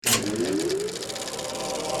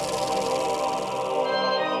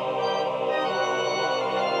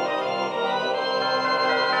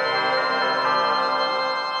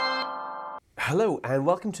Hello and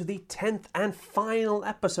welcome to the 10th and final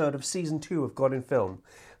episode of Season 2 of God in Film,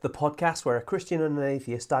 the podcast where a Christian and an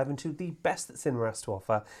atheist dive into the best that cinema has to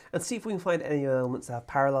offer and see if we can find any elements that have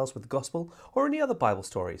parallels with the Gospel or any other Bible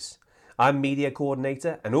stories. I'm media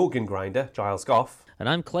coordinator and organ grinder, Giles Goff. And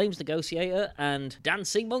I'm claims negotiator and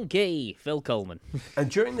dancing monkey, Phil Coleman. And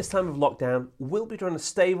during this time of lockdown, we'll be trying to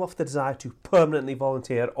stave off the desire to permanently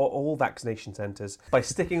volunteer at all vaccination centres by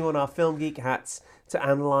sticking on our film geek hats to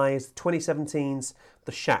analyse 2017's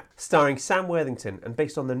The Shack, starring Sam Worthington and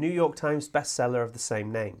based on the New York Times bestseller of the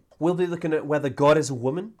same name. We'll be looking at whether God is a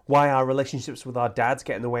woman, why our relationships with our dads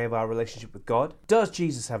get in the way of our relationship with God, does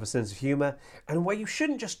Jesus have a sense of humour, and why you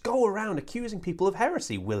shouldn't just go around accusing people of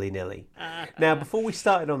heresy willy-nilly. Now, before we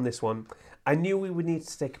started on this one, I knew we would need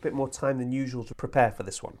to take a bit more time than usual to prepare for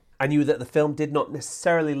this one. I knew that the film did not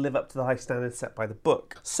necessarily live up to the high standards set by the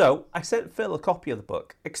book. So I sent Phil a copy of the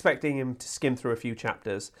book, expecting him to skim through a few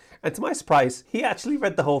chapters. And to my surprise, he actually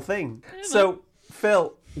read the whole thing. So,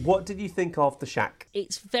 Phil, what did you think of The Shack?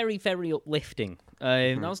 It's very, very uplifting.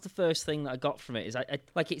 That was the first thing that I got from it. Is I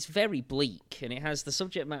like it's very bleak, and it has the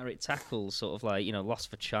subject matter it tackles, sort of like, you know, loss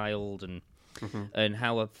of a child and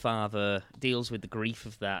how a father deals with the grief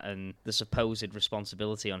of that and the supposed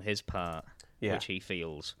responsibility on his part, which he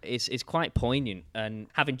feels. It's quite poignant, and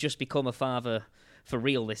having just become a father for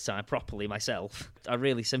real this time, properly myself, I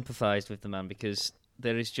really sympathised with the man because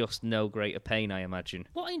there is just no greater pain, I imagine.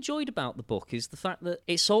 What I enjoyed about the book is the fact that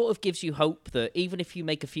it sort of gives you hope that even if you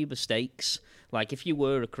make a few mistakes, like if you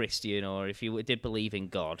were a Christian or if you did believe in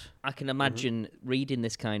God, I can imagine reading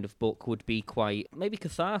this kind of book would be quite, maybe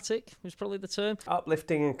cathartic was probably the term.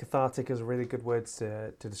 Uplifting and cathartic is really good words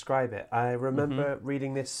to describe it. I remember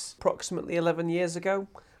reading this approximately 11 years ago.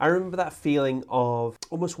 I remember that feeling of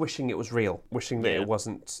almost wishing it was real, wishing that it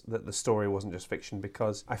wasn't, that the story wasn't just fiction,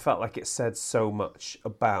 because I felt like it said so much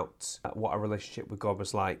about what a relationship with God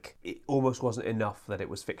was like. It almost wasn't enough that it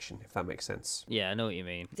was fiction, if that makes sense. Yeah, I know what you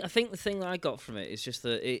mean. I think the thing that I got from it is just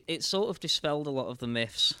that it sort of dispelled a lot of the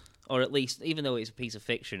myths. Or at least, even though it's a piece of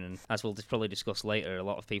fiction, and as we'll probably discuss later, a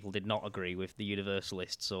lot of people did not agree with the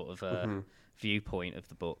universalist sort of viewpoint of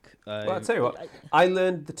the book. Well, I'll tell you what, I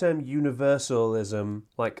learned the term universalism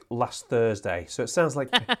like last Thursday, so it sounds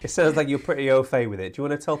like you're pretty au fait with it. Do you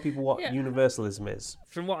want to tell people what universalism is?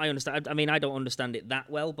 From what I understand, I mean, I don't understand it that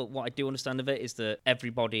well, but what I do understand of it is that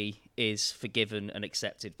everybody is forgiven and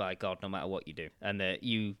accepted by God no matter what you do, and that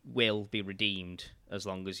you will be redeemed as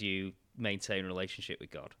long as you maintain a relationship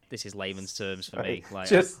with God. This is layman's terms for me.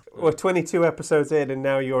 Like, we're 22 episodes in and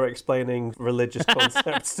now you're explaining religious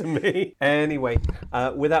concepts to me. Anyway,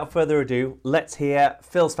 without further ado, let's hear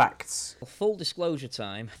Phil's facts. Full disclosure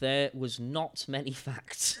time, there was not many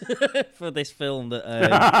facts for this film that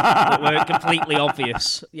were completely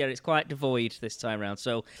obvious. Yeah, it's quite devoid this time around.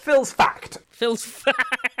 So Phil's fact.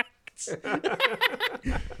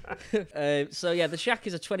 The Shack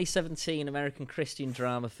is a 2017 American Christian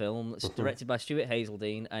drama film that's directed by Stuart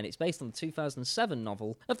Hazeldine, and it's based on the 2007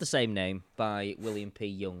 novel of the same name by William P.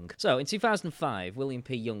 Young. So, in 2005, William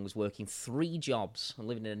P. Young was working 3 jobs and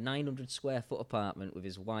living in a 900 square foot apartment with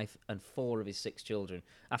his wife and 4 of his 6 children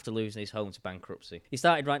after losing his home to bankruptcy. He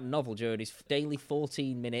started writing a novel during his daily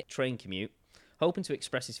 14-minute train commute, hoping to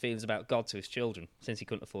express his feelings about God to his children, since he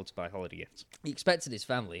couldn't afford to buy holiday gifts. He expected his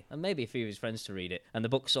family, and maybe a few of his friends, to read it, and the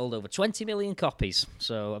book sold over 20 million copies,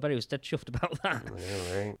 so I bet he was dead chuffed about that.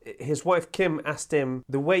 Yeah, right. His wife Kim asked him,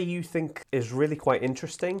 the way you think is really quite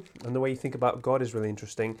interesting, and the way you think about God is really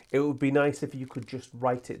interesting. It would be nice if you could just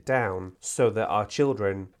write it down so that our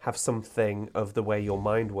children have something of the way your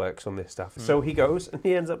mind works on this stuff. So he goes, and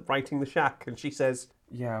he ends up writing The Shack, and she says,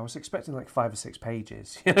 yeah, I was expecting like 5 or 6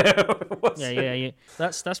 pages. You know? Yeah.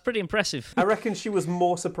 That's pretty impressive. I reckon she was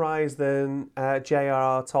more surprised than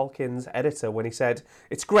J.R.R. Tolkien's editor when he said,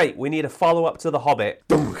 "It's great, we need a follow-up to The Hobbit."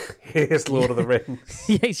 Here's Lord of the Rings.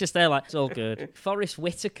 Yeah, he's just there like, it's all good. Forrest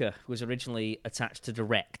Whitaker was originally attached to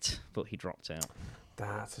direct, but he dropped out.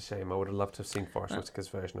 That's a shame. I would have loved to have seen Forrest Whitaker's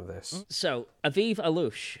version of this. So, Aviv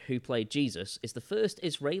Alush, who played Jesus, is the first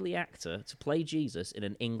Israeli actor to play Jesus in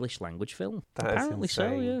an English-language film. That Apparently is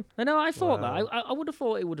insane. So, yeah. I know, I thought that. I would have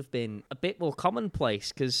thought it would have been a bit more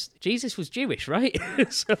commonplace, because Jesus was Jewish, right?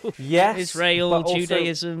 So, yes, Israel,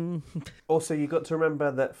 Judaism... Also, you've got to remember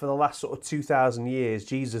that for the last sort of 2,000 years,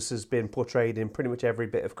 Jesus has been portrayed in pretty much every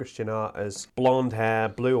bit of Christian art as blonde hair,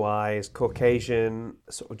 blue eyes, Caucasian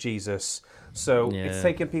sort of Jesus. So it's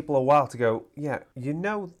taken people a while to go, yeah, you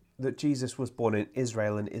know that Jesus was born in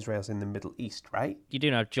Israel and Israel's in the Middle East, right? You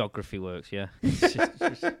do know how geography works, yeah.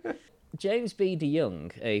 James B.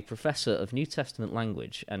 DeYoung, a professor of New Testament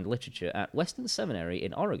language and literature at Western Seminary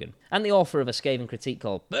in Oregon, and the author of a scathing critique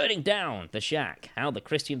called Burning Down the Shack, How the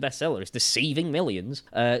Christian Bestseller is Deceiving Millions,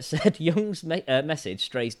 said Young's message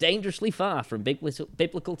strays dangerously far from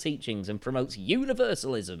biblical teachings and promotes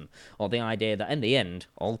universalism, or the idea that in the end,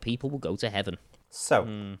 all people will go to heaven.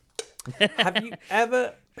 So, have you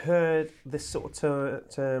ever heard this sort of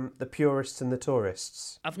term, the purists and the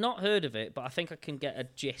tourists? I've not heard of it, but I think I can get a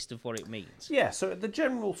gist of what it means. Yeah, so the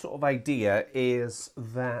general sort of idea is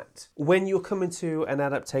that when you're coming to an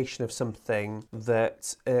adaptation of something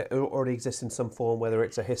that already exists in some form, whether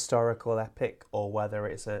it's a historical epic or whether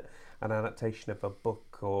it's an adaptation of a book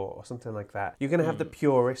or something like that, you're going to have the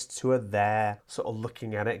purists who are there sort of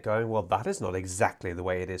looking at it going, well, that is not exactly the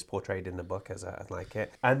way it is portrayed in the book as I like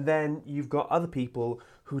it. And then you've got other people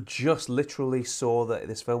who just literally saw that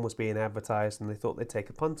this film was being advertised and they thought they'd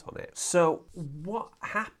take a punt on it. So what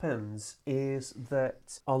happens is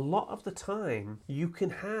that a lot of the time you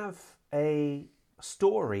can have a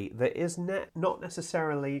story that is not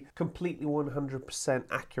necessarily completely 100%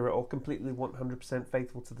 accurate or completely 100%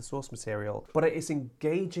 faithful to the source material, but it is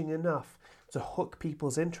engaging enough to hook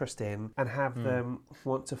people's interest in and have them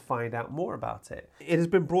want to find out more about it. It has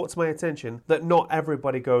been brought to my attention that not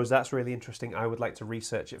everybody goes, that's really interesting, I would like to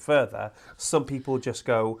research it further. Some people just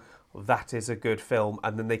go, that is a good film,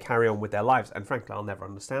 and then they carry on with their lives. And frankly, I'll never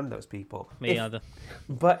understand those people. Me either.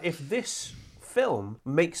 But if this film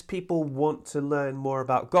makes people want to learn more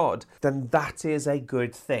about God, then that is a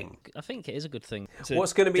good thing. I think it is a good thing.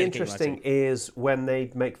 What's going to be interesting is when they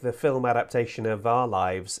make the film adaptation of our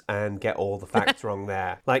lives and get all the facts wrong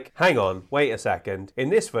there. Like, hang on, wait a second. In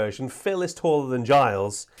this version, Phil is taller than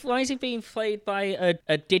Giles. Why is he being played by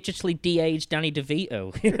a digitally de-aged Danny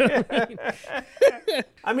DeVito? You know what I mean?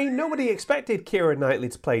 I mean, nobody expected Keira Knightley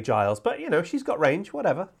to play Giles, but, you know, she's got range,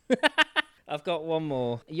 whatever. I've got one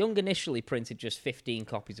more. Young initially printed just 15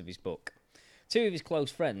 copies of his book. Two of his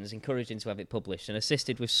close friends encouraged him to have it published and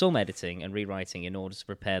assisted with some editing and rewriting in order to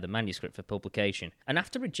prepare the manuscript for publication. And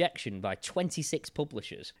after rejection by 26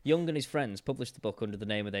 publishers, Young and his friends published the book under the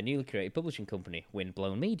name of their newly created publishing company,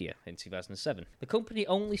 Windblown Media, in 2007. The company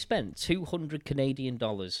only spent $200 Canadian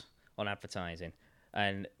on advertising,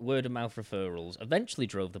 and word-of-mouth referrals eventually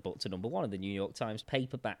drove the book to number 1 on the New York Times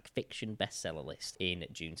paperback fiction bestseller list in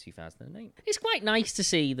June 2008. It's quite nice to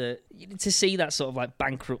see that sort of like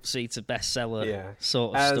bankruptcy to bestseller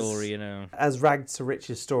sort of story, you know. As rags to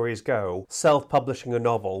riches stories go, self-publishing a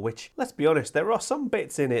novel, which, let's be honest, there are some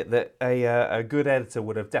bits in it that a good editor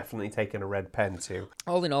would have definitely taken a red pen to.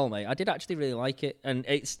 All in all, mate, I did actually really like it, and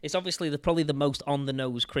it's obviously probably the most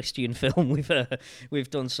on-the-nose Christian film we've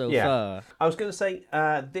done so far. I was going to say,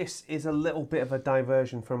 this is a little bit of a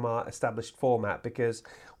diversion from our established format, because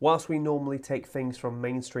whilst we normally take things from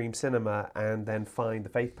mainstream cinema and then find the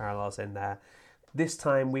faith parallels in there, this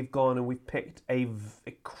time we've gone and we've picked a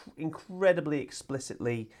incredibly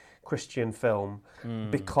explicitly Christian film,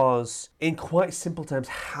 because in quite simple terms,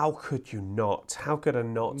 how could I not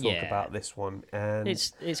talk about this one? And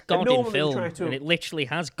it's God in film, and it literally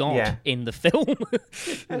has God in the film.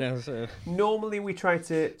 You know, so. Normally we try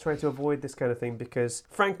to avoid this kind of thing because,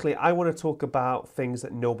 frankly, I want to talk about things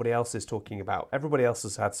that nobody else is talking about. Everybody else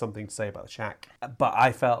has had something to say about the Shack, but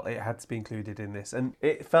I felt it had to be included in this, and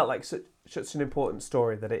it felt like such an important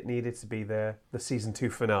story that it needed to be the season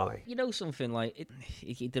 2 finale. You know something, like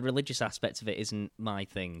the religious aspect of it isn't my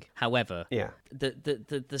thing. However,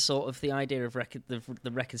 the sort of the idea of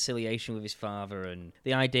the reconciliation with his father and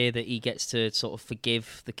the idea that he gets to sort of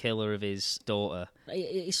forgive the killer of his daughter,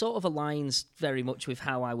 it sort of aligns very much with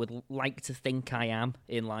how I would like to think I am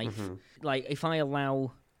in life. Mm-hmm. Like, if I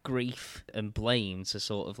allow grief and blame to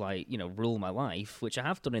sort of, like, you know, rule my life, which I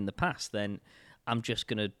have done in the past, then I'm just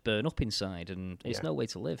going to burn up inside, and it's no way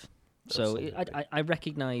to live. So I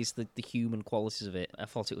recognise the human qualities of it. I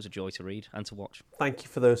thought it was a joy to read and to watch. Thank you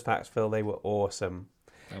for those facts, Phil. They were awesome.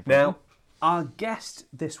 No now, our guest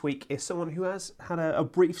this week is someone who has had a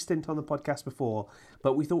brief stint on the podcast before,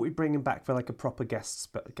 but we thought we'd bring him back for like a proper guest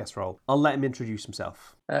role. I'll let him introduce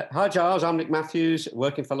himself. Hi, Giles. I'm Nick Matthews,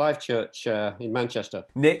 working for Life Church in Manchester.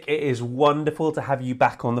 Nick, it is wonderful to have you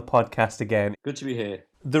back on the podcast again. Good to be here.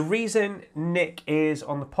 The reason Nick is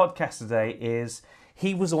on the podcast today is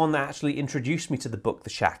he was the one that actually introduced me to the book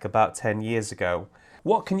The Shack about 10 years ago.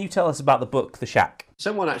 What can you tell us about the book, The Shack?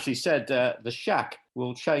 Someone actually said The Shack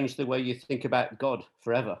will change the way you think about God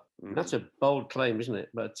forever. Mm. That's a bold claim, isn't it?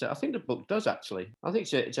 But I think the book does, actually. I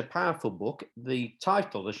think it's a powerful book. The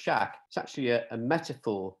title, The Shack, it's actually a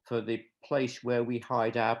metaphor for the place where we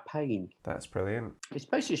hide our pain. That's brilliant. It's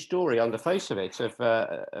basically a story on the face of it of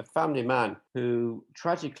a family man who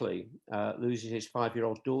tragically loses his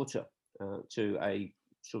 5-year-old daughter to a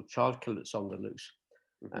sort of child killer that's on the loose.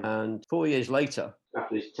 Mm-hmm. And 4 years later,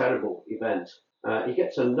 after this terrible event, he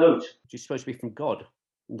gets a note, which is supposed to be from God,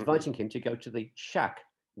 inviting him to go to the shack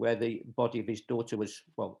where the body of his daughter was,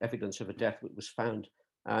 well, evidence of a death was found.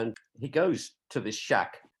 And he goes to this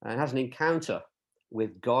shack and has an encounter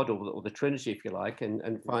with God or the Trinity, if you like,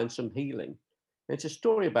 and finds some healing. It's a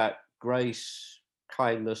story about grace,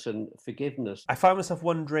 kindness and forgiveness. I find myself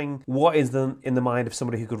wondering what is in the mind of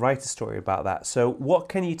somebody who could write a story about that. So what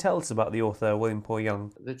can you tell us about the author, William Paul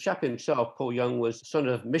Young? The chap himself, Paul Young, was son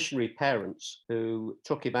of missionary parents who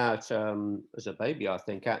took him out as a baby, I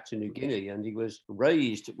think, out to New Guinea, and he was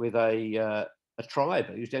raised with a tribe.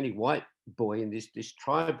 He was the only white boy in this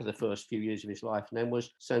tribe for the first few years of his life, and then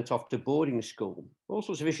was sent off to boarding school. All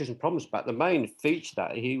sorts of issues and problems about the main feature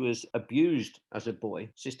that he was abused as a boy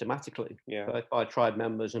systematically, both by tribe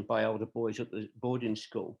members and by older boys at the boarding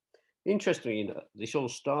school. Interestingly enough, this all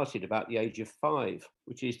started about the age of 5,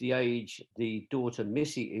 which is the age the daughter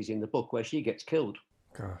Missy is in the book, where she gets killed.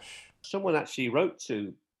 Gosh. Someone actually wrote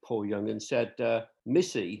to Paul Young and said,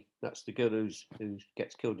 Missy, that's the girl who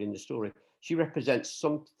gets killed in the story, she represents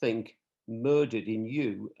something murdered in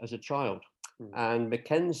you as a child. And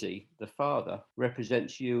Mackenzie, the father,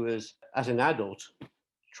 represents you as an adult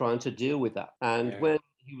trying to deal with that. And when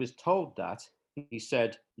he was told that, he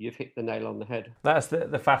said, you've hit the nail on the head. That's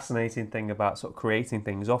the fascinating thing about sort of creating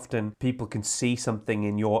things. Often people can see something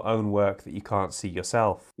in your own work that you can't see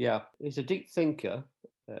yourself. Yeah, he's a deep thinker,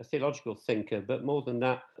 a theological thinker, but more than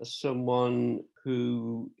that, someone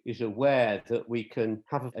who is aware that we can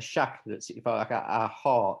have a shack that's, if I like, our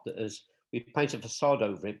heart that has, we paint a facade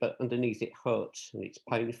over it, but underneath it hurts and it's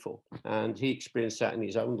painful. And he experienced that in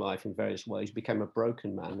his own life in various ways, became a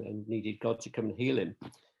broken man and needed God to come and heal him.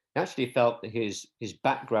 He actually felt that his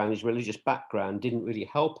background, his religious background, didn't really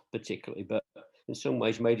help particularly, but in some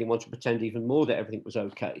ways made him want to pretend even more that everything was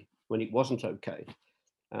okay when it wasn't okay.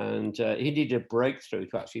 And he needed a breakthrough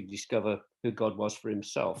to actually discover who God was for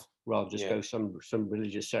himself, rather than just go some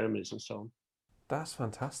religious ceremonies and so on. That's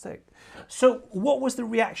fantastic. So what was the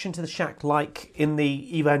reaction to The Shack like in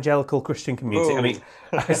the evangelical Christian community? I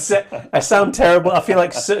mean, I sound terrible. I feel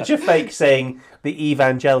like such a fake saying the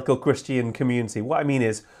evangelical Christian community. What I mean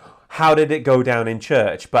is, how did it go down in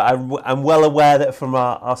church? But I'm well aware that from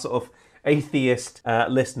our sort of atheist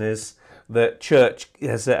listeners, that church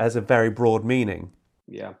has a very broad meaning.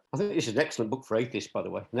 Yeah, I think this is an excellent book for atheists, by the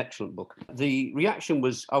way, an excellent book. The reaction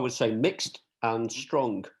was, I would say, mixed and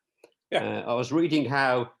strong. Yeah. I was reading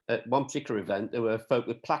how at one particular event, there were folk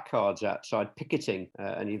with placards outside picketing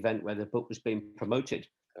an event where the book was being promoted.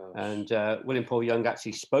 Gosh. And William Paul Young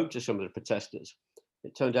actually spoke to some of the protesters.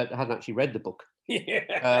 It turned out they hadn't actually read the book.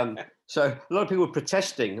 So a lot of people were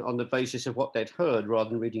protesting on the basis of what they'd heard rather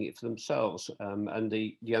than reading it for themselves. And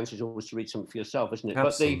the answer is always to read something for yourself, isn't it?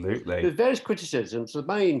 Absolutely. But the various criticisms, the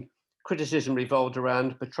main criticism revolved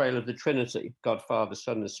around portrayal of the Trinity, God, Father,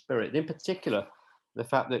 Son, and Spirit. And in particular, the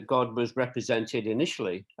fact that God was represented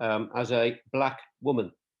initially as a black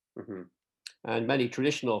woman. Mm-hmm. And many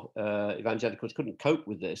traditional evangelicals couldn't cope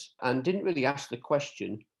with this and didn't really ask the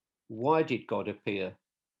question, why did God appear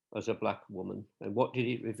as a black woman? And what did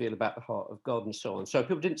it reveal about the heart of God and so on? So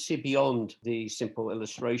people didn't see beyond the simple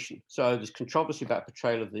illustration. So there's controversy about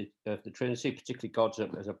portrayal of the Trinity, particularly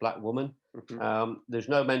God as a black woman. Mm-hmm. There's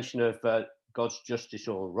no mention of God's justice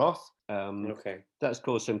or wrath. That's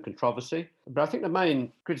caused some controversy. But I think the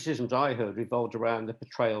main criticisms I heard revolved around the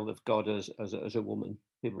portrayal of God as a woman.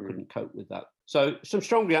 People couldn't cope with that. So some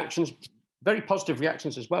strong reactions, very positive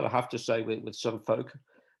reactions as well, I have to say, with some folk.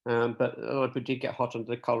 But a lot of people did get hot under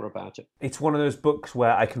the collar about it. It's one of those books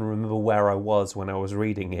where I can remember where I was when I was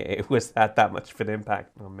reading it. It was had that much of an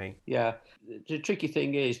impact on me. Yeah. The tricky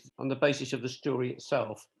thing is, on the basis of the story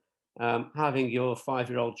itself, having your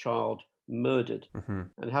 5-year-old child murdered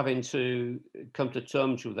and having to come to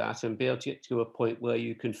terms with that and be able to get to a point where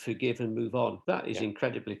you can forgive and move on. That is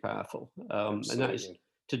incredibly powerful. And that is,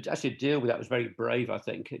 to actually deal with that was very brave, I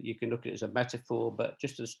think. You can look at it as a metaphor, but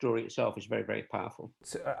just the story itself is very, very powerful.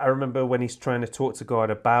 So I remember when he's trying to talk to God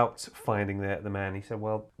about finding the man, he said,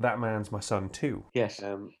 well, that man's my son too. Yes.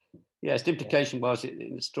 Yes, the implication was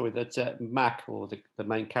in the story that Mac, or the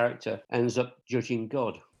main character, ends up judging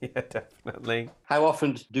God. Yeah, definitely. How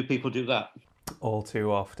often do people do that? All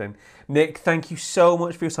too often. Nick, thank you so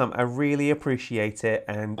much for your time. I really appreciate it.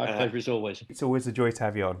 And My pleasure as always. it's always a joy to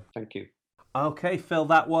have you on. Thank you. Okay, Phil,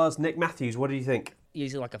 that was Nick Matthews. What do you think?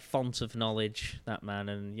 He's like a font of knowledge, that man,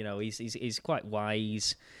 and he's quite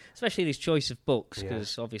wise, especially in his choice of books,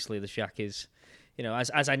 because obviously The Shack is,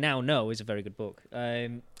 as I now know, is a very good book.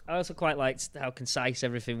 I also quite liked how concise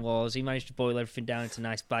everything was. He managed to boil everything down into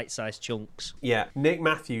nice bite-sized chunks. Yeah, Nick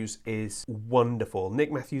Matthews is wonderful.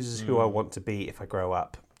 Nick Matthews is who I want to be if I grow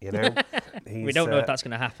up. We don't know if that's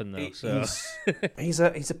going to happen though. So. He's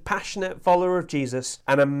a passionate follower of Jesus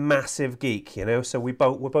and a massive geek. So we're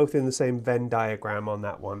both in the same Venn diagram on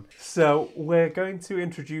that one. So we're going to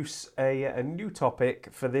introduce a new topic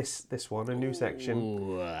for this one, a new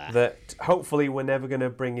section that hopefully we're never going to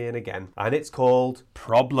bring in again, and it's called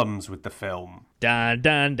Problems with the Film. Dun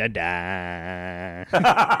dun dun dun.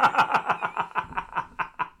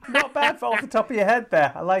 Not bad for off the top of your head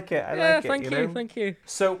there. I like it. Thank you.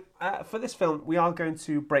 So, for this film, we are going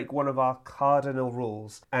to break one of our cardinal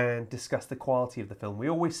rules and discuss the quality of the film. We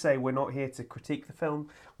always say we're not here to critique the film,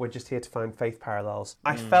 we're just here to find faith parallels.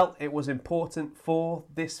 I felt it was important for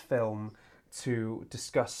this film to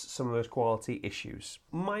discuss some of those quality issues.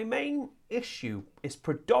 My main issue is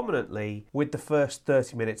predominantly with the first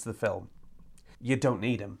 30 minutes of the film. You don't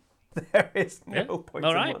need them. There is no point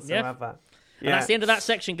in whatsoever. And that's the end of that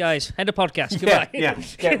section, guys. End of podcast. Goodbye.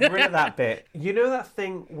 Get rid of that bit. You know that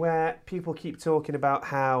thing where people keep talking about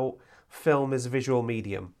how film is a visual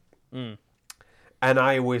medium? And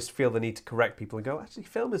I always feel the need to correct people and go, actually,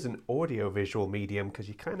 film is an audio-visual medium because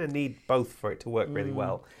you kind of need both for it to work really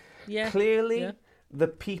well. Yeah. Clearly, the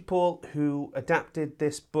people who adapted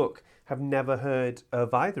this book have never heard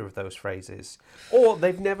of either of those phrases. Or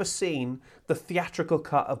they've never seen the theatrical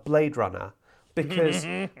cut of Blade Runner. Because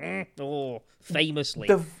famously,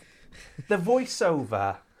 the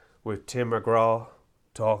voiceover with Tim McGraw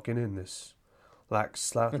talking in this like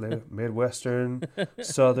slightly Midwestern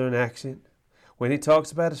Southern accent when he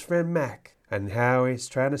talks about his friend Mac and how he's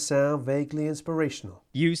trying to sound vaguely inspirational.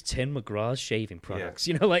 Use Tim McGraw's shaving products.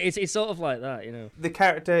 It's sort of like that. The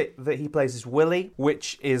character that he plays is Willie,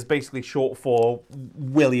 which is basically short for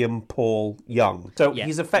William Paul Young. So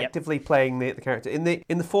he's effectively playing the character. In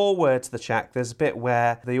the foreword to The Shack, there's a bit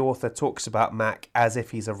where the author talks about Mac as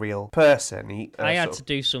if he's a real person. I had to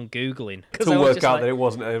do some Googling to work out that it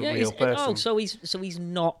wasn't a real person. Oh, so he's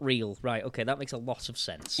not real, right? Okay, that makes a lot of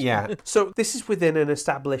sense. Yeah. So this is within an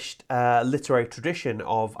established literary tradition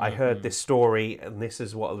of I heard this story and this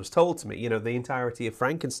is what was told to me. The entirety of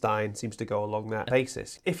Frankenstein seems to go along that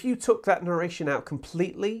basis. If you took that narration out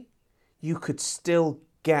completely, you could still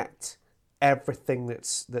get everything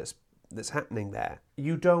that's happening there.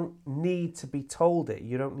 You don't need to be told it.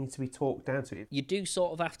 You don't need to be talked down to it. You do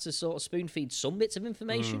sort of have to sort of spoon feed some bits of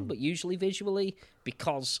information, but usually visually,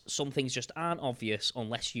 because some things just aren't obvious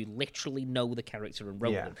unless you literally know the character and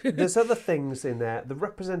wrote them. There's other things in there. The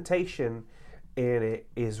representation in it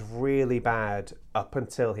is really bad up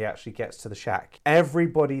until he actually gets to the shack.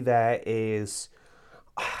 Everybody there is,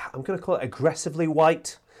 I'm going to call it aggressively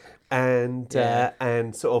white and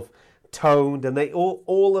sort of toned, and they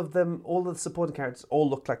all of the supporting characters all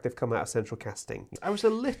look like they've come out of central casting. I was a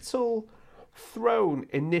little thrown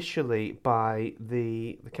initially by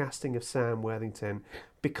the casting of Sam Worthington,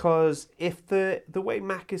 because if the way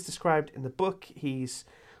Mac is described in the book, he's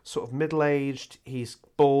sort of middle-aged, he's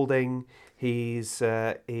balding, he's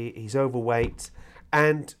overweight,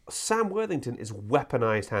 and Sam Worthington is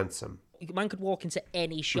weaponized handsome. Man could walk into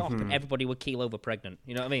any shop and everybody would keel over pregnant.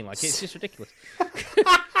 You know what I mean? Like, it's just ridiculous.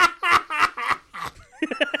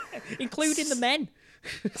 Including the men.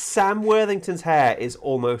 Sam Worthington's hair is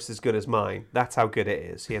almost as good as mine. That's how good it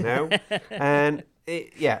is, And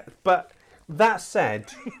but that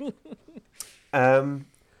said,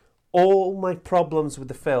 all my problems with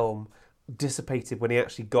the film dissipated when he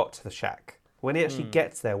actually got to the shack. When he actually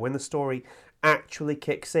gets there, when the story actually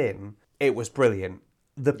kicks in, it was brilliant.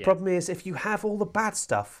 The problem is, if you have all the bad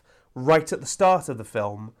stuff right at the start of the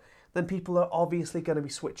film, then people are obviously going to be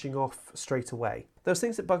switching off straight away. Those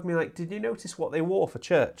things that bug me, like, did you notice what they wore for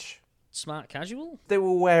church? Smart casual? They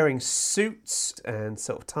were wearing suits and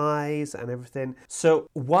sort of ties and everything. So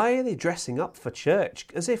why are they dressing up for church?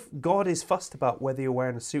 As if God is fussed about whether you're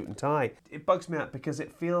wearing a suit and tie. It bugs me out because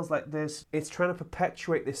it feels like it's trying to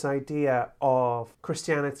perpetuate this idea of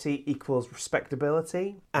Christianity equals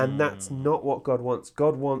respectability. And that's not what God wants.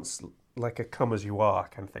 God wants like a come as you are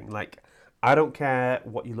kind of thing. Like, I don't care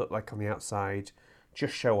what you look like on the outside.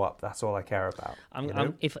 just show up. That's all I care about.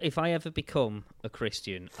 If I ever become a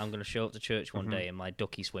Christian, I'm going to show up to church one day in my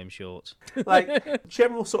ducky swim shorts. Like,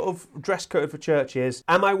 general sort of dress code for church is,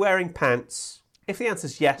 am I wearing pants? If the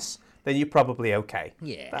answer's yes, then you're probably okay.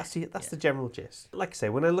 Yeah. That's the general gist. Like I say,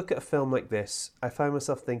 when I look at a film like this, I find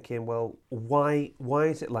myself thinking, well, why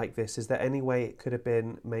is it like this? Is there any way it could have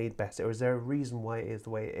been made better? Or is there a reason why it is the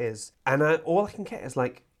way it is? And all I can get is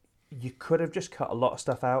like, you could have just cut a lot of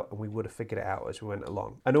stuff out and we would have figured it out as we went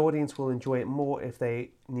along. An audience will enjoy it more if they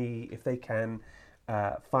can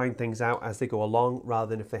find things out as they go along, rather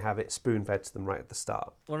than if they have it spoon-fed to them right at the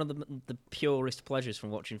start. One of the purest pleasures from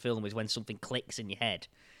watching film is when something clicks in your head.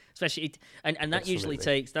 Especially, and that Absolutely. usually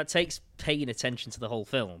takes paying attention to the whole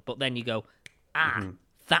film. But then you go,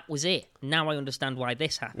 that was it. Now I understand why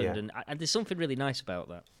this happened, Yeah. and there's something really nice about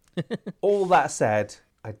that. All that said,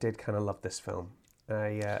 I did kind of love this film.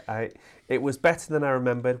 It was better than I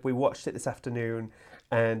remembered. We watched it this afternoon,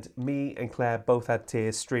 and me and Claire both had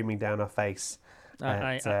tears streaming down our face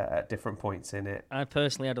at different points in it. I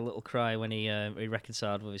personally had a little cry when he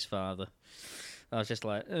reconciled with his father. I was just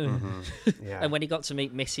like, ugh. Yeah. And when he got to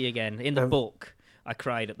meet Missy again in the book, I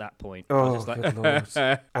cried at that point. I Oh, was just like, good Lord.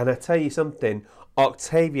 And I tell you something,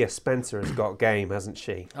 Octavia Spencer has got game, hasn't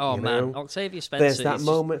she? oh You man, know? Octavia Spencer. There's that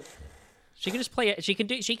moment. She can just play it. She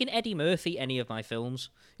can Eddie Murphy any of my films.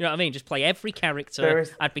 You know what I mean? Just play every character.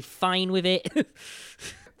 I'd be fine with it.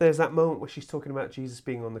 There's that moment where she's talking about Jesus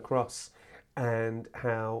being on the cross and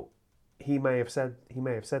how he may have said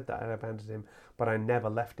that I abandoned him, but I never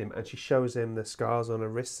left him. And she shows him the scars on her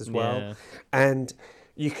wrists as well. Yeah. And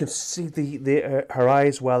you can see her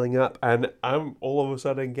eyes welling up, and I'm all of a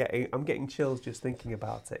sudden getting chills just thinking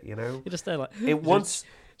about it. You know, You're just there like it once.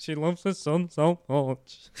 She loves her son so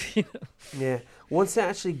much. Yeah, once it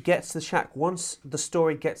actually gets to the shack, once the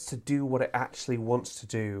story gets to do what it actually wants to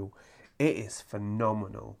do, it is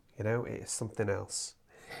phenomenal. You know, it is something else.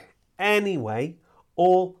 Anyway,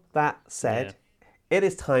 all that said, It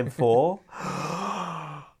is time for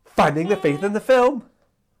Finding the Faith in the Film.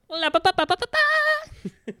 Oh,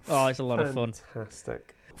 it's a lot of fun.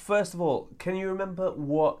 Fantastic. First of all, can you remember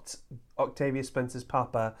what Octavia Spencer's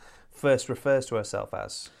papa first refers to herself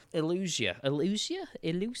as? Illusia. Illusia,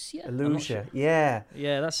 yeah.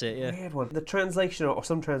 Yeah, that's it, yeah. Weird one. The translation, or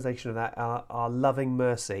some translation of that, are loving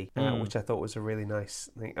mercy, which I thought was a really nice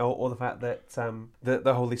thing. Or the fact that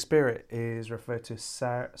the Holy Spirit is referred to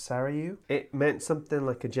Sarayu. It meant something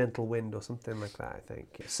like a gentle wind or something like that, I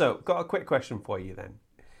think. So, got a quick question for you then.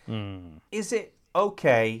 Is it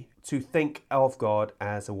okay to think of God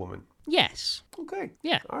as a woman? Yes. Okay.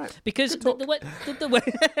 Yeah. All right. Because the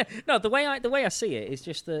way I see it is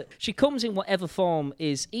just that she comes in whatever form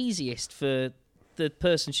is easiest for the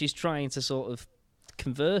person she's trying to sort of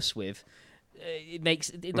converse with. It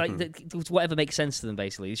makes whatever makes sense to them.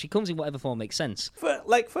 Basically, she comes in whatever form makes sense.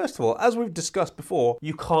 First of all, as we've discussed before,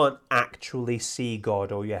 you can't actually see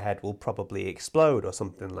God, or your head will probably explode or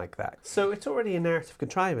something like that. So it's already a narrative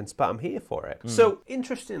contrivance, but I'm here for it. So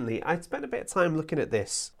interestingly, I spent a bit of time looking at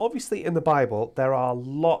this. Obviously, in the Bible, there are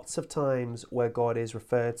lots of times where God is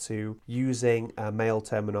referred to using male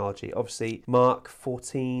terminology. Obviously, Mark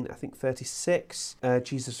 14, I think 36,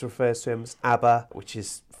 Jesus refers to him as Abba, which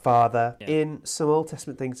is Father. Yeah. In some Old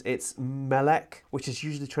Testament things, it's Melech, which is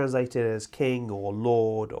usually translated as king or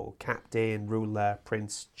lord or captain, ruler,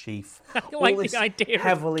 prince, chief. I like the idea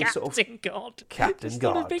heavily of sort of Captain God. Captain just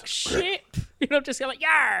God. on a big ship. You know, just like,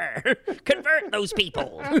 yar! Convert those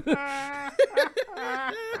people.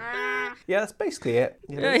 Yeah, that's basically it.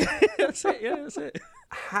 You know? That's it, yeah, that's it.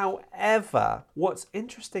 However, what's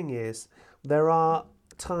interesting is there are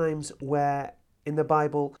times where in the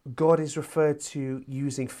Bible, God is referred to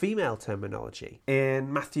using female terminology.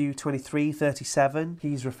 In Matthew 23:37,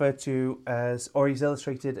 he's referred to as, or he's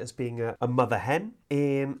illustrated as being a mother hen.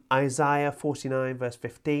 In Isaiah 49, verse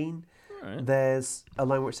 15, there's a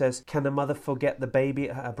line where it says, "Can a mother forget the baby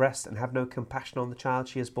at her breast and have no compassion on the child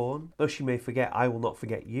she has born? Though she may forget, I will not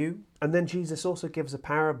forget you." And then Jesus also gives a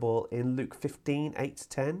parable in Luke 15,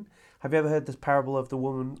 8-10. Have you ever heard this parable of the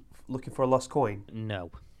woman looking for a lost coin? No.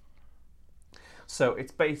 So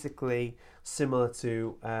it's basically similar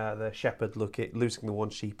to the shepherd losing the one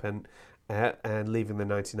sheep and leaving the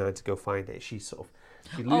 99 to go find it. She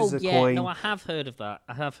loses a coin. No, I have heard of that.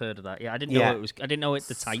 Yeah, I didn't know it was. I didn't know it.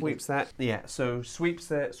 The title sweeps that. Yeah, so sweeps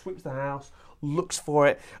the house, looks for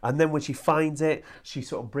it, and then when she finds it, she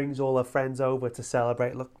sort of brings all her friends over to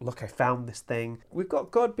celebrate. Look, I found this thing. We've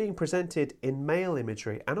got God being presented in male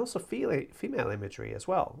imagery and also female imagery as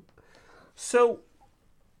well. So,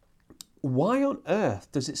 why on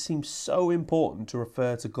earth does it seem so important to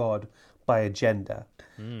refer to God by a gender?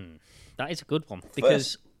 That is a good one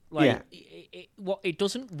because, yeah. it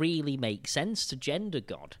doesn't really make sense to gender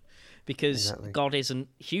God, because God isn't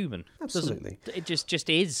human. Absolutely, it just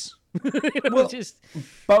is.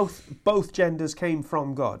 Well, both genders came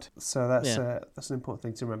from God, so that's an important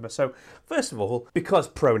thing to remember. So, first of all, because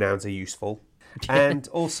pronouns are useful, and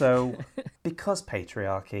also because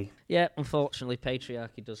patriarchy. Yeah, unfortunately,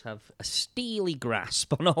 patriarchy does have a steely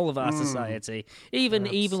grasp on all of our society, even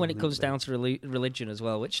when it comes down to religion as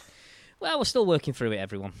well. Which, well, we're still working through it,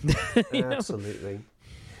 everyone. Absolutely.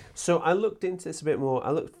 So I looked into this a bit more.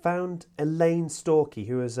 Found Elaine Storkey,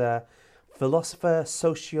 who is a philosopher,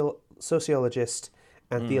 sociologist,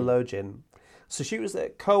 and theologian. So she was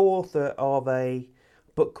the co-author of a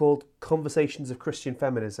book called Conversations of Christian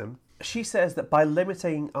Feminism. She says that by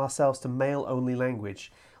limiting ourselves to male-only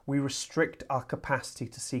language, we restrict our capacity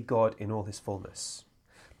to see God in all his fullness.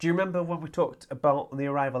 Do you remember when we talked about the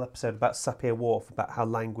Arrival episode about Sapir-Whorf, about how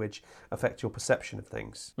language affects your perception of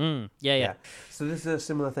things? Yeah. So this is a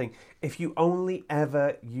similar thing. If you only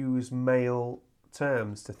ever use male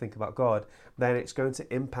terms to think about God, then it's going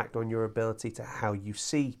to impact on your ability to how you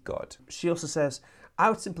see God. She also says, I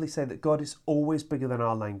would simply say that God is always bigger than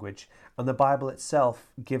our language, and the Bible itself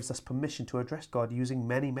gives us permission to address God using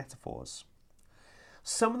many metaphors.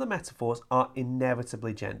 Some of the metaphors are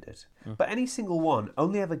inevitably gendered, but any single one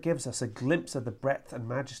only ever gives us a glimpse of the breadth and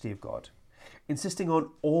majesty of God. Insisting on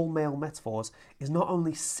all male metaphors is not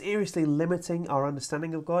only seriously limiting our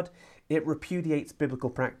understanding of God, it repudiates biblical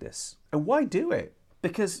practice. And why do it?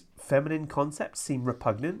 Because feminine concepts seem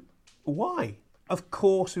repugnant? Why? Of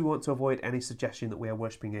course we want to avoid any suggestion that we are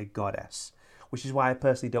worshipping a goddess, which is why I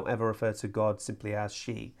personally don't ever refer to God simply as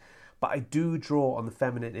she. But I do draw on the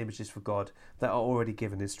feminine images for God that are already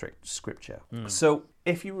given in strict scripture. So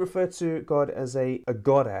if you refer to God as a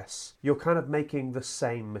goddess, you're kind of making the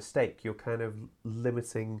same mistake. You're kind of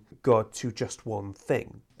limiting God to just one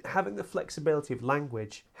thing. Having the flexibility of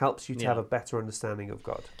language helps you to have a better understanding of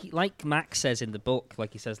God. Like Max says in the book,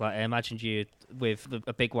 like he says, like, I imagined you with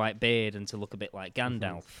a big white beard and to look a bit like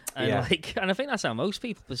Gandalf. And and I think that's how most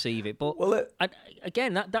people perceive it. But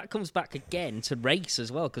again, that comes back again to race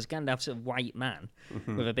as well, because Gandalf's a white man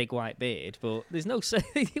with a big white beard, but there's no say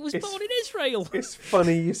he was born in Israel. It's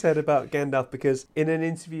funny you said about Gandalf, because in an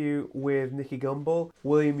interview with Nicky Gumbel,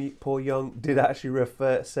 William Paul Young did actually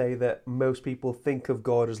say that most people think of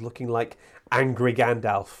God as looking like angry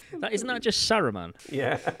Gandalf. Isn't that just Saruman?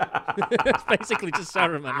 Yeah. It's basically just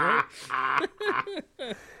Saruman, right?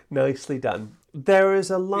 Nicely done. There is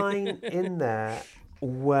a line in there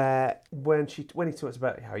where when he talks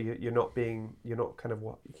about how you're not kind of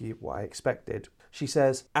what I expected, she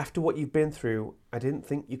says, after what you've been through, I didn't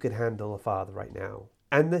think you could handle a father right now.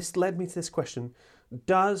 And this led me to this question: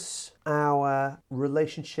 does our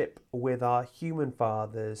relationship with our human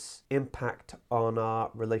fathers impact on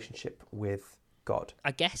our relationship with God?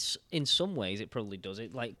 I guess in some ways it probably does.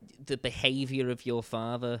 It, like the behaviour of your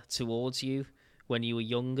father towards you when you were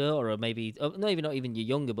younger, or maybe not even you're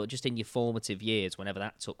younger, but just in your formative years, whenever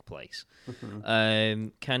that took place,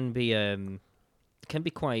 can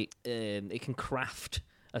be quite. It can craft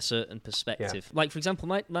a certain perspective. Yeah. Like, for example,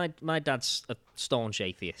 my dad's a staunch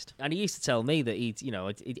atheist, and he used to tell me that he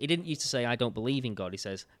didn't used to say, I don't believe in God. He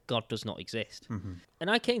says, God does not exist. And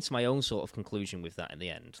I came to my own sort of conclusion with that in the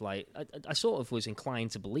end. Like, I sort of was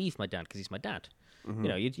inclined to believe my dad because he's my dad. You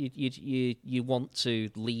know, you want to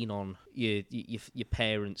lean on your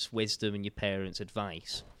parents' wisdom and your parents'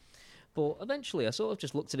 advice. But eventually I sort of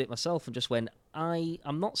just looked at it myself and just went,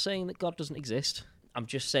 I'm not saying that God doesn't exist. I'm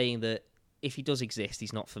just saying that if he does exist,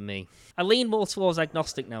 he's not for me. I lean more towards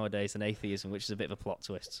agnostic nowadays than atheism, which is a bit of a plot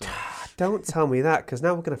twist. So. Don't tell me that, because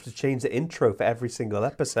now we're going to have to change the intro for every single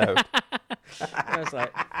episode. I was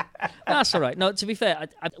like, that's all right. No, to be fair,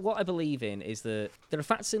 what I believe in is that there are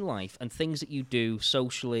facts in life and things that you do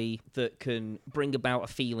socially that can bring about a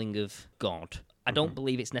feeling of God. I don't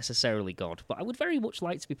believe it's necessarily God, but I would very much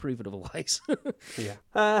like to be proven otherwise.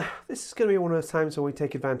 Yeah. This is going to be one of those times when we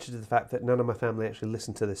take advantage of the fact that none of my family actually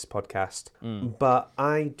listen to this podcast. But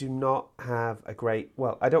I do not have I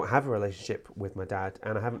don't have a relationship with my dad,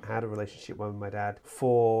 and I haven't had a relationship with my dad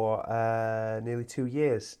for nearly 2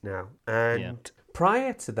 years now. And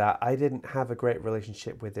prior to that, I didn't have a great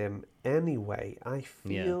relationship with him anyway. I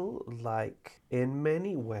feel like in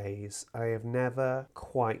many ways I have never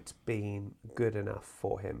quite been good enough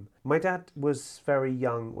for him. My dad was very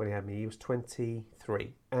young when he had me. He was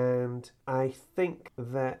 23. And I think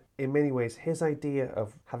that in many ways his idea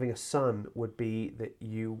of having a son would be that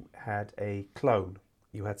you had a clone.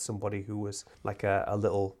 You had somebody who was like a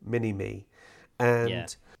little mini-me.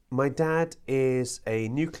 And My dad is a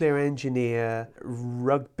nuclear engineer,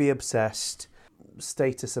 rugby obsessed,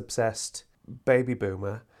 status obsessed baby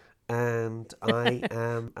boomer, and I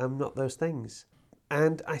am not those things.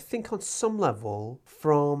 And I think on some level,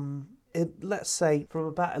 let's say from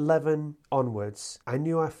about 11 onwards, I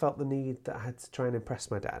knew I felt the need that I had to try and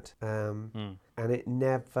impress my dad. And it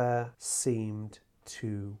never seemed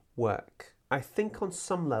to work. I think on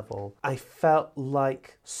some level, I felt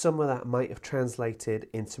like some of that might have translated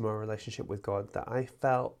into my relationship with God, that I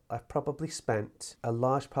felt I probably spent a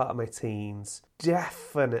large part of my teens,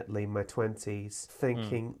 definitely my 20s,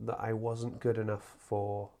 thinking that I wasn't good enough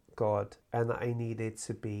for God and that I needed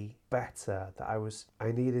to be better, that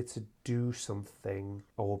I needed to do something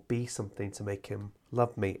or be something to make him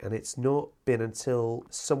love me. And it's not been until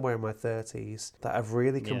somewhere in my 30s that I've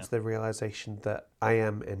really come to the realization that I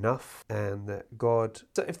am enough and that God,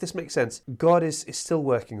 so if this makes sense, God is still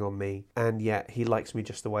working on me, and yet he likes me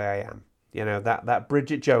just the way I am. You know, that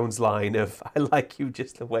Bridget Jones line of, I like you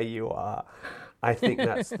just the way you are. I think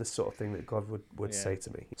that's the sort of thing that God would say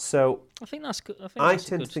to me. So I think that's good. I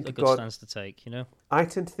think that's a good stance to take, you know? I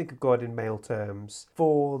tend to think of God in male terms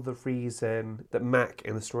for the reason that Mac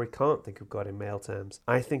in the story can't think of God in male terms.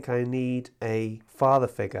 I think I need a father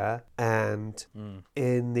figure, and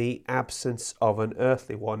in the absence of an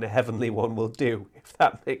earthly one, a heavenly one will do, if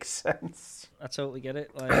that makes sense. I totally get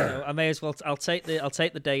it. Like, you know, I may as well. I'll take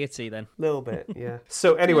the deity then. A little bit, yeah.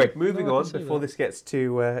 So anyway, moving on before this gets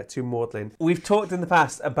too maudlin. We've talked in the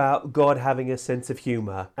past about God having a sense of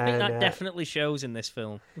humour. I think that definitely shows in this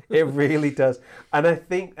film. It really does, and I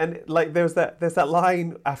think, and like there's that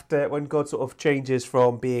line after when God sort of changes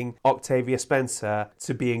from being Octavia Spencer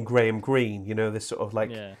to being Graham Greene. You know, this sort of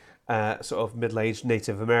like. Yeah. Sort of middle-aged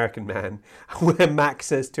Native American man, where Mac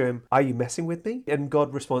says to him, "Are you messing with me?" And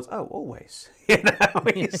God responds, "Oh, always." You know,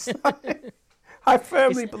 he's like, I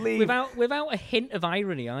firmly believe without a hint of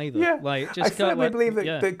irony either. Yeah, like just I firmly believe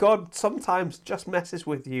that God sometimes just messes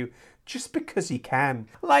with you just because he can.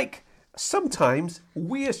 Like sometimes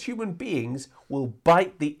we as human beings will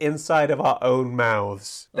bite the inside of our own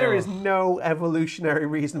mouths. There is no evolutionary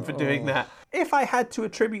reason for doing that. If I had to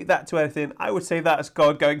attribute that to anything, I would say that's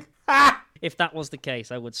God going, "Ah!" If that was the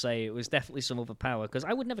case, I would say it was definitely some other power, because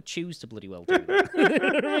I would never choose to bloody well do that. You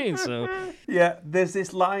know what I mean? So yeah, there's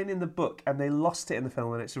this line in the book, and they lost it in the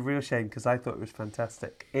film, and it's a real shame because I thought it was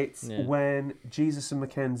fantastic. It's when Jesus and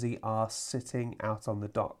Mackenzie are sitting out on the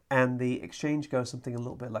dock, and the exchange goes something a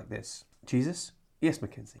little bit like this. Jesus? Yes,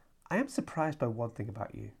 Mackenzie. I am surprised by one thing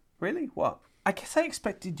about you. Really? What? I guess I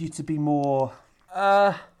expected you to be more,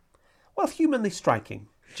 humanly striking.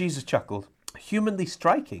 Jesus chuckled. Humanly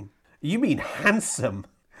striking? You mean handsome?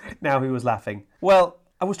 Now he was laughing. Well,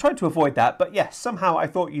 I was trying to avoid that, but yes, somehow I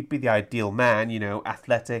thought you'd be the ideal man, you know,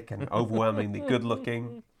 athletic and overwhelmingly good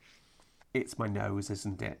looking. It's my nose,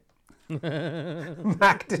 isn't it?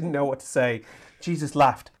 Mac didn't know what to say. Jesus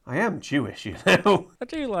laughed. I am Jewish, you know. I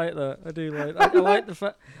do like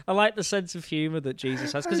that. I like the sense of humour that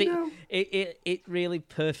Jesus has, because it really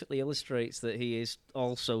perfectly illustrates that he is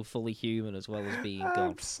also fully human as well as being God.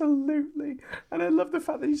 Absolutely. And I love the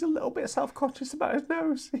fact that he's a little bit self-conscious about his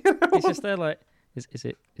nose. You know? He's just there like, is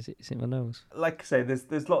it my nose? Like I say,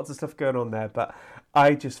 there's lots of stuff going on there, but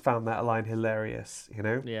I just found that line hilarious, you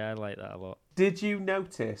know? Yeah, I like that a lot. Did you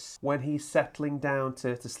notice when he's settling down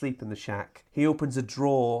to sleep in the shack, he opens a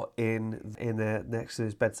drawer in next to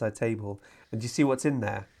his bedside table, and do you see what's in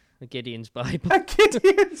there? A Gideon's Bible. A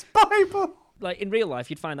Gideon's Bible! Like, in real life,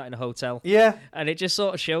 you'd find that in a hotel. Yeah. And it just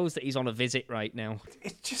sort of shows that he's on a visit right now.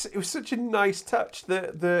 It was such a nice touch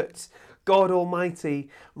that God Almighty,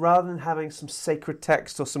 rather than having some sacred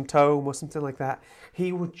text or some tome or something like that,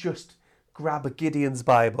 he would just grab a Gideon's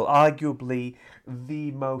Bible, arguably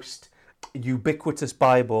the most ubiquitous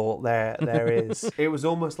Bible there is. It was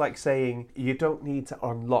almost like saying, you don't need to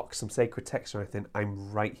unlock some sacred text or anything.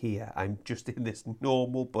 I'm right here. I'm just in this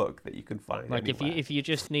normal book that you can find like anywhere. if you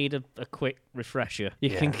just need a quick refresher,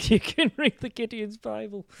 you can read the Gideon's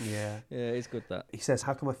Bible. Yeah, it's good that. He says,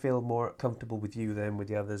 how come I feel more comfortable with you than with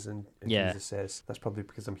the others? And Jesus says, that's probably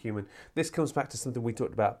because I'm human. This comes back to something we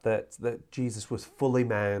talked about, that Jesus was fully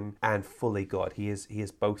man and fully God. He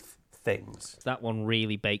is both things. That one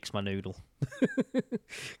really bakes my noodle.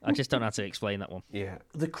 I just don't know how to explain that one. Yeah.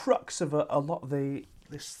 The crux of a lot of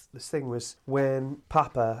this thing was when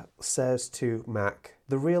Papa says to Mac,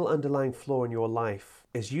 the real underlying flaw in your life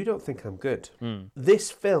is you don't think I'm good. This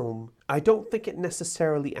film, I don't think it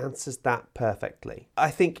necessarily answers that perfectly. I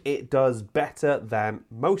think it does better than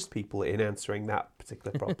most people in answering that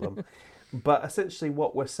particular problem. But essentially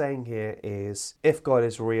what we're saying here is, if God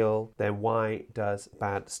is real, then why does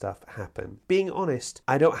bad stuff happen? Being honest,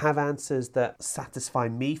 I don't have answers that satisfy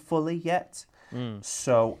me fully yet.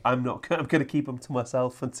 So I'm going to keep them to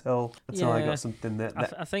myself until I got something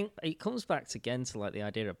that... I think it comes back again to like the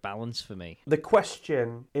idea of balance for me. The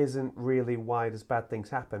question isn't really why does bad things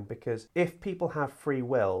happen, because if people have free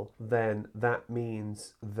will, then that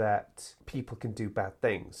means that people can do bad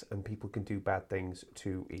things, and people can do bad things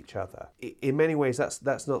to each other. In many ways, that's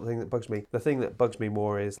not the thing that bugs me. The thing that bugs me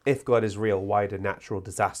more is, if God is real, why do natural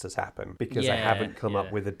disasters happen? Because I haven't come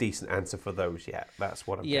up with a decent answer for those yet. That's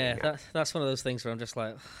what I'm getting at. That's one of those things where I'm just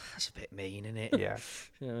like, that's a bit mean, isn't it? Yeah.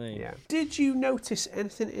 You know what I mean? Yeah. Did you notice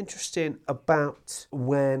anything interesting about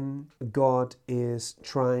when God is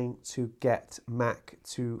trying to get Mac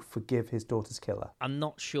to forgive his daughter's killer? I'm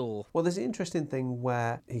not sure. Well, there's an interesting thing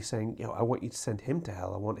where he's saying, I want you to send him to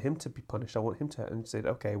hell. I want him to be punished. I want him to... And he said,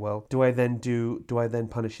 okay, well, do I then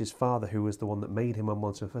punish his father, who was the one that made him a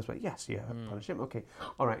monster in the first place? Yes, punish him. Okay.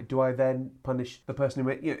 All right. Do I then punish the person who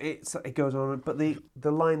made... it goes on. But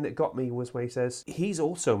the line that got me was where he says, he's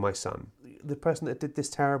also my son. The person that did this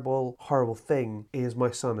terrible, horrible thing is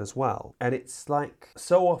my son as well. And it's like,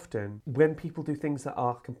 so often, when people do things that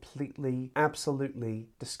are completely, absolutely,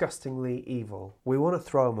 disgustingly evil, we want to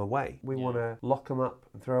throw them away. We want to lock them up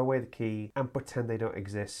and throw away the key and pretend they don't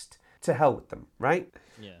exist. To hell with them, right?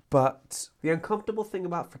 Yeah. But the uncomfortable thing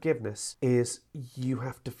about forgiveness is you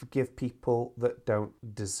have to forgive people that don't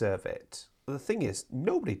deserve it. The thing is,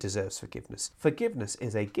 nobody deserves forgiveness. Forgiveness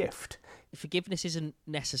is a gift. Forgiveness isn't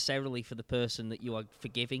necessarily for the person that you are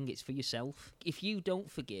forgiving, it's for yourself. If you don't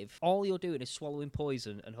forgive, all you're doing is swallowing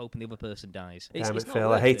poison and hoping the other person dies. Damn it,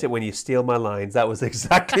 Phil, I hate it when you steal my lines. That was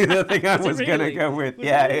exactly the thing I was going to go with.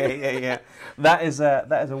 Yeah. That is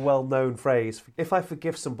a well-known phrase. If I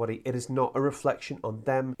forgive somebody, it is not a reflection on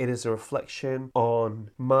them. It is a reflection on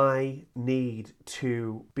my need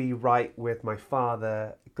to be right with my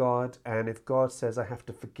Father, God. And if God says I have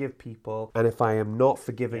to forgive people, and if I am not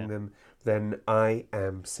forgiving them, then I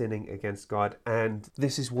am sinning against God. And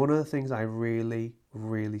this is one of the things I really,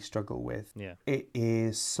 really struggle with. Yeah. It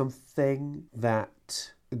is something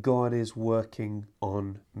that God is working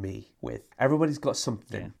on me with. Everybody's got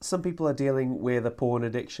something. Yeah. Some people are dealing with a porn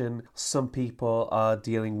addiction. Some people are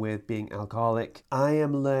dealing with being alcoholic. I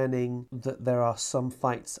am learning that there are some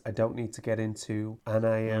fights I don't need to get into, and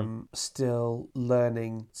I am still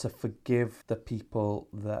learning to forgive the people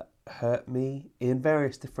that hurt me in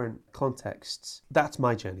various different contexts. That's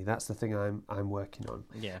my journey. That's the thing I'm working on.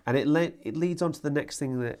 Yeah. And it leads on to the next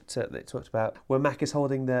thing that it talked about, where Mac is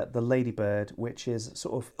holding the ladybird, which is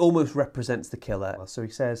sort of almost represents the killer. So he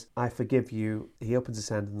says, I forgive you. He opens his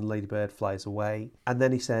hand and the ladybird flies away. And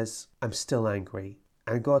then he says, I'm still angry.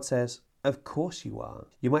 And God says, of course you are.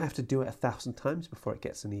 You might have to do it 1,000 times before it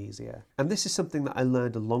gets any easier. And this is something that I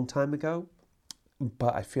learned a long time ago,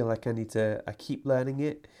 but I feel like I keep learning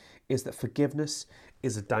it, is that forgiveness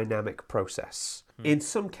is a dynamic process. In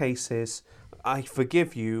some cases, I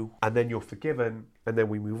forgive you, and then you're forgiven, and then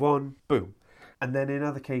we move on, boom. And then in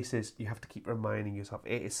other cases, you have to keep reminding yourself.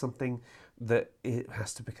 It is something that it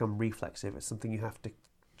has to become reflexive. It's something you have to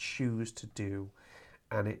choose to do,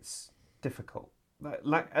 and it's difficult.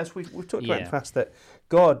 Like as we've talked about in the past, that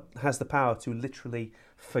God has the power to literally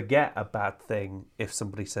forget a bad thing if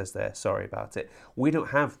somebody says they're sorry about it. We don't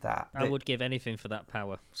have that. I would give anything for that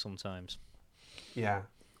power sometimes. Yeah.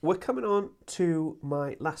 We're coming on to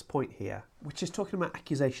my last point here, which is talking about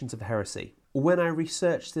accusations of heresy. When I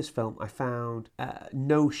researched this film, I found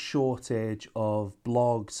no shortage of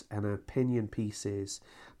blogs and opinion pieces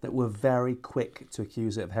that were very quick to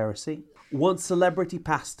accuse it of heresy. One celebrity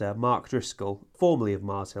pastor, Mark Driscoll, formerly of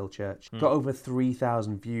Mars Hill Church, got over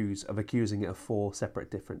 3,000 views of accusing it of 4 separate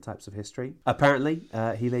different types of history. Apparently,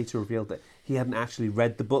 he later revealed that he hadn't actually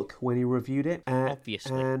read the book when he reviewed it.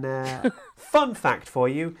 Obviously. And fun fact for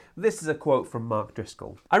you, this is a quote from Mark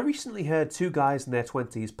Driscoll. I recently heard 2 guys in their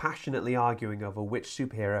 20s passionately arguing over which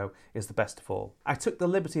superhero is the best of all. I took the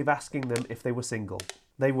liberty of asking them if they were single.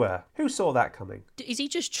 They were. Who saw that coming? Is he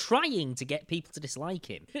just trying to get people to dislike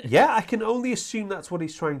him? Yeah, I can only assume that's what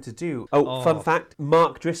he's trying to do. Fun fact,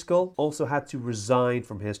 Mark Driscoll also had to resign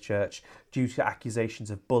from his church due to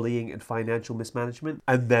accusations of bullying and financial mismanagement,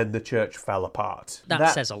 and then the church fell apart.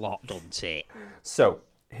 That says a lot, doesn't it? So,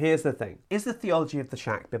 here's the thing. Is the theology of the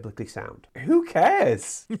shack biblically sound? Who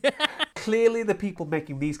cares? Clearly, the people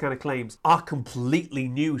making these kind of claims are completely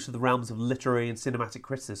new to the realms of literary and cinematic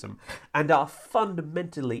criticism and are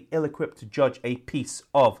fundamentally ill-equipped to judge a piece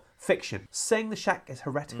of fiction. Saying the Shack is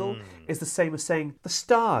heretical is the same as saying the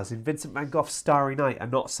stars in Vincent van Gogh's Starry Night are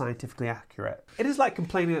not scientifically accurate. It is like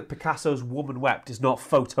complaining that Picasso's Woman Wept is not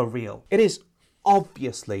photoreal. It is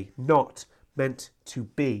obviously not meant to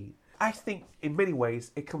be. I think in many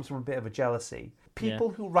ways it comes from a bit of a jealousy. People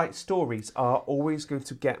who write stories are always going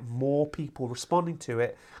to get more people responding to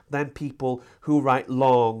it than people who write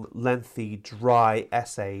long, lengthy, dry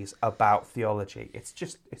essays about theology. It's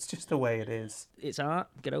just the way it is. It's art.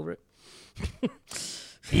 Get over it.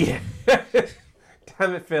 Yeah.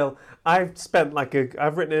 Damn it, Phil. I've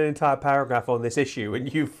written an entire paragraph on this issue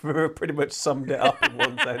and you've pretty much summed it up in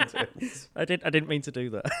one sentence. I didn't mean to do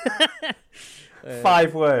that.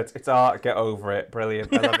 5 words. It's art. Get over it.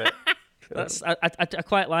 Brilliant. I love it. I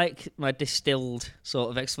quite like my distilled sort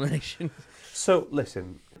of explanation. So,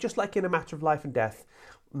 listen, just like in A Matter of Life and Death,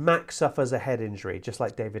 Mac suffers a head injury, just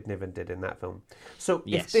like David Niven did in that film. So,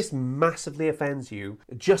 if this massively offends you,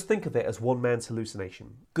 just think of it as one man's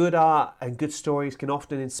hallucination. Good art and good stories can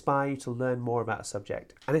often inspire you to learn more about a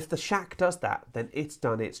subject. And if The Shack does that, then it's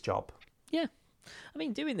done its job. Yeah. I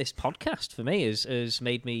mean, doing this podcast for me has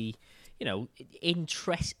made me,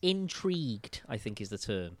 intrigued, I think is the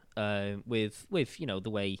term, with the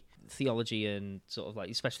way theology and sort of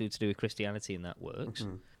especially to do with Christianity and that works.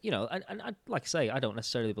 And I, like I say, I don't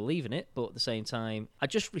necessarily believe in it, but at the same time, I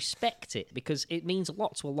just respect it because it means a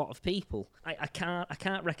lot to a lot of people. I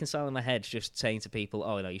can't reconcile in my head just saying to people,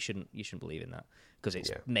 oh no, you shouldn't believe in that because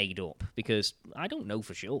it's made up, because I don't know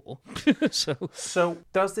for sure. So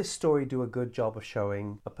does this story do a good job of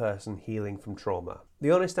showing a person healing from trauma?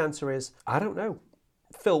 The honest answer is, I don't know.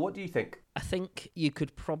 Phil, what do you think? I think you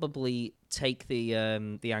could probably take the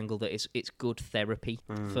angle that it's good therapy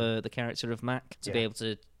for the character of Mac to be able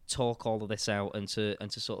to talk all of this out and to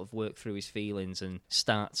sort of work through his feelings and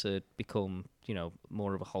start to become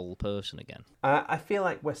more of a whole person again. I feel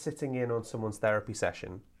like we're sitting in on someone's therapy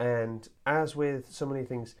session, and as with so many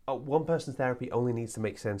things, one person's therapy only needs to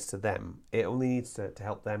make sense to them. It only needs to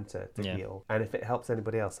help them to heal, and if it helps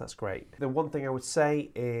anybody else, that's great. The one thing I would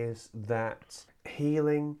say is that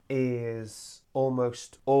healing is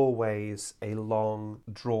almost always a long,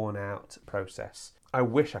 drawn-out process. I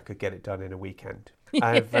wish I could get it done in a weekend.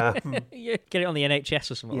 I've get it on the NHS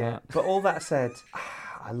or something like that. But all that said,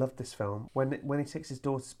 I love this film. When he takes his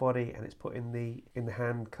daughter's body and it's put in the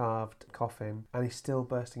hand-carved coffin and he's still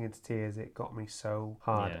bursting into tears, it got me so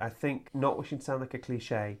hard. I think, not wishing to sound like a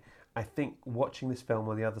cliche, I think watching this film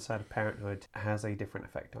on the other side of parenthood has a different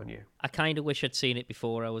effect on you. I kind of wish I'd seen it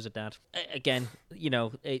before I was a dad. Again,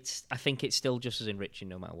 I think it's still just as enriching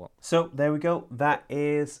no matter what. So there we go. That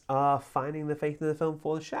is our Finding the Faith in the Film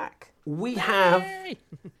for The Shack. We have...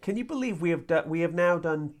 Can you believe we have now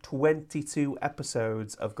done 22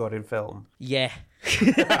 episodes of God in Film? Yeah.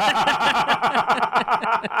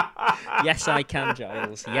 Yes, I can,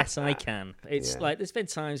 Giles. Yes, I can. It's there's been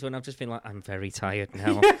times when I've just been like, I'm very tired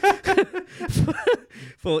now.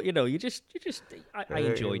 But I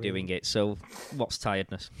enjoy doing it. So what's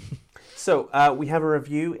tiredness? So we have a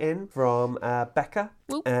review in from Becca,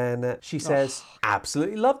 and she says,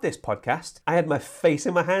 absolutely love this podcast. I had my face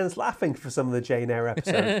in my hands laughing for some of the Jane Eyre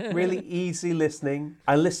episodes. Really easy listening.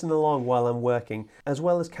 I listen along while I'm working, as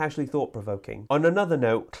well as casually thought-provoking. On another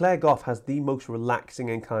note, Claire Goff has the most relaxing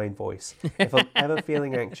and kind voice. If I'm ever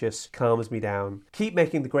feeling anxious, calms me down. Keep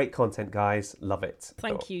making the great content, guys. Love it.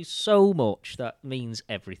 Thank you so much. That means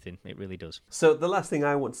everything. It really does. So the last thing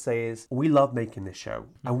I want to say is, we love making this show,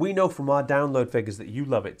 and we know from our download figures that you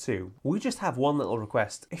love it too. We just have one little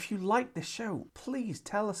request. If you like this show, please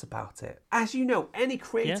tell us about it. As you know, any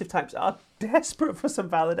creative types are desperate for some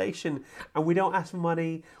validation, and we don't ask for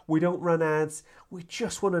money, we don't run ads, we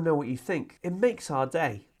just want to know what you think. It makes our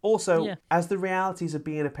day. Also, as the realities of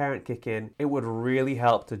being a parent kick in, it would really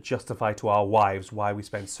help to justify to our wives why we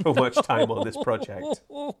spend so much time on this project.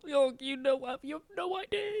 You have no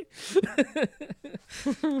idea.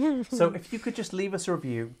 So if you could just leave us a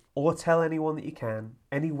review or tell anyone that you can,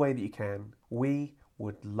 any way that you can, we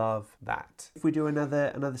would love that. If we do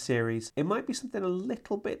another series, it might be something a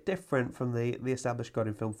little bit different from the established God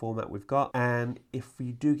in Film format we've got, and if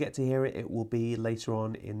we do get to hear it, it will be later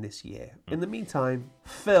on in this year. In the meantime,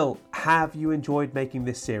 Phil, have you enjoyed making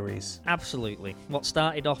this series? Absolutely. What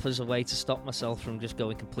started off as a way to stop myself from just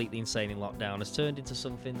going completely insane in lockdown has turned into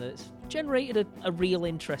something that's generated a real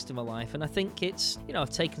interest in my life, and I think it's, I've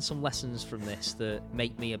taken some lessons from this that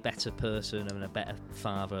make me a better person and a better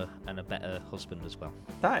father and a better husband as well.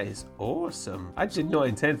 That is awesome. I did not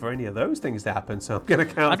intend for any of those things to happen, so I'm going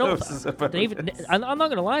to count those as a bonus. I'm not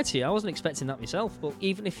going to lie to you, I wasn't expecting that myself, but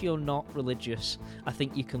even if you're not religious, I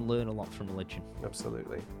think you can learn a lot from religion.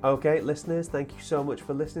 Absolutely. Okay, listeners, thank you so much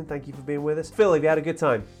for listening. Thank you for being with us. Phil, have you had a good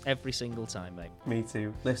time? Every single time, mate. Me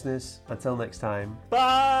too. Listeners, until next time,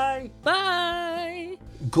 bye! Bye!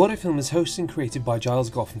 God Film is hosted and created by Giles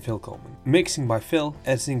Goff and Phil Coleman. Mixing by Phil,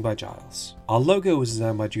 editing by Giles. Our logo was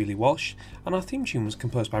designed by Julie Walsh, and our theme tune was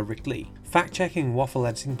composed by Rick Lee. Fact-checking and waffle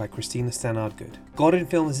editing by Christina Stannard-Good. God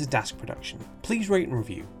Film is a Dask production. Please rate and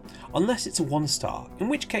review. Unless it's a 1-star, in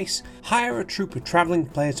which case, hire a troupe of travelling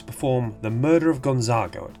players to perform The Murder of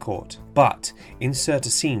Gonzago at court. But insert a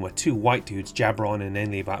scene where 2 white dudes jabber on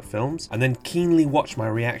inanely about films, and then keenly watch my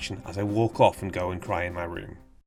reaction as I walk off and go and cry in my room.